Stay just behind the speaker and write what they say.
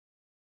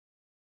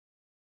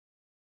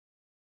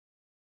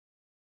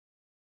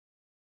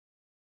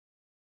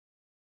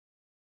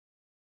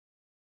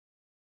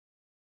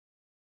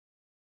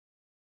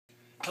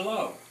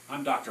Hello,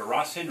 I'm Dr.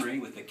 Ross Henry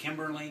with the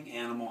Kimberling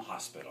Animal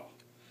Hospital.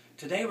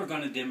 Today we're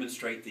going to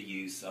demonstrate the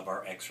use of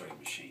our x-ray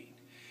machine.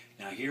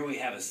 Now here we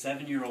have a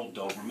 7-year-old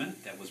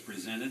Doberman that was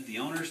presented. The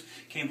owners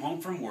came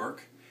home from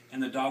work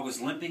and the dog was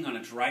limping on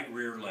its right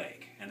rear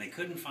leg and they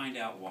couldn't find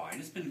out why.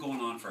 And it's been going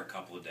on for a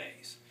couple of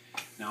days.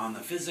 Now on the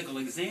physical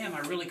exam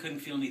I really couldn't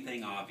feel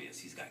anything obvious.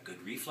 He's got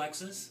good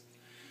reflexes,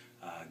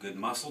 good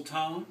muscle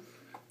tone,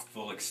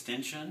 full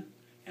extension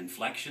and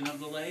flexion of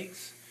the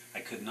legs. I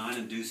could not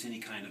induce any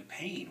kind of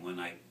pain when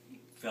I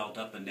felt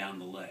up and down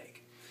the leg.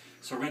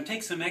 So we're going to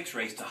take some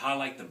x-rays to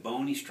highlight the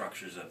bony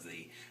structures of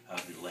the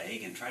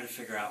leg and try to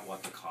figure out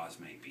what the cause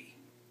may be.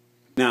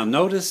 Now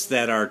notice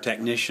that our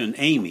technician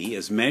Amy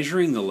is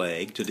measuring the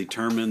leg to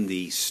determine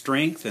the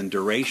strength and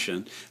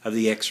duration of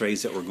the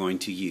x-rays that we're going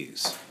to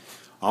use.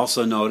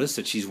 Also notice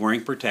that she's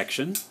wearing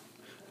protection,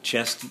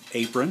 chest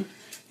apron,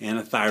 and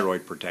a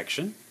thyroid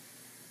protection.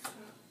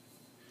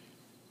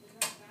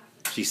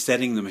 She's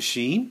setting the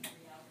machine,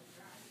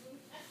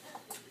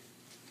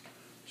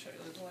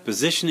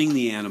 positioning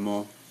the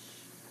animal,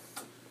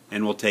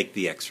 and we'll take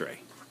the x-ray.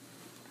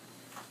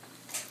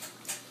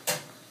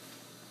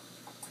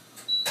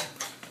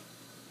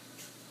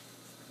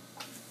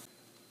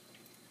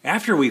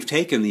 After we've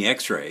taken the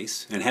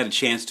x-rays and had a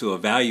chance to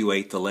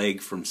evaluate the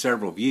leg from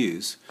several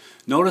views,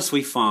 notice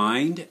we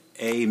find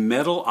a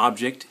metal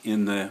object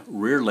in the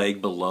rear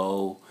leg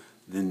below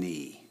the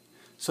knee.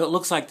 So it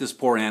looks like this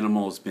poor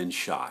animal has been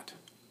shot.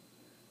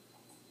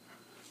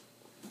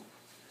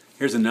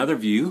 Here's another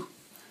view.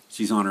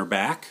 She's on her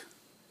back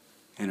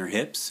and her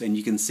hips, and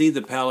you can see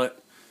the pellet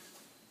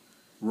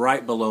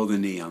right below the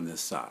knee on this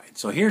side.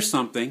 So here's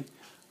something,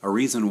 a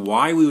reason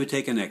why we would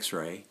take an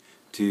x-ray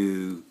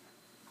to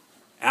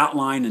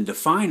outline and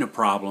define a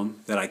problem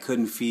that I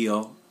couldn't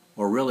feel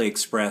or really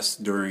express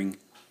during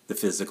the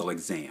physical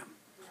exam.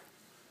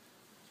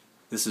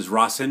 This is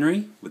Ross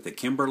Henry with the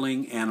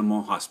Kimberling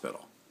Animal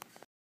Hospital.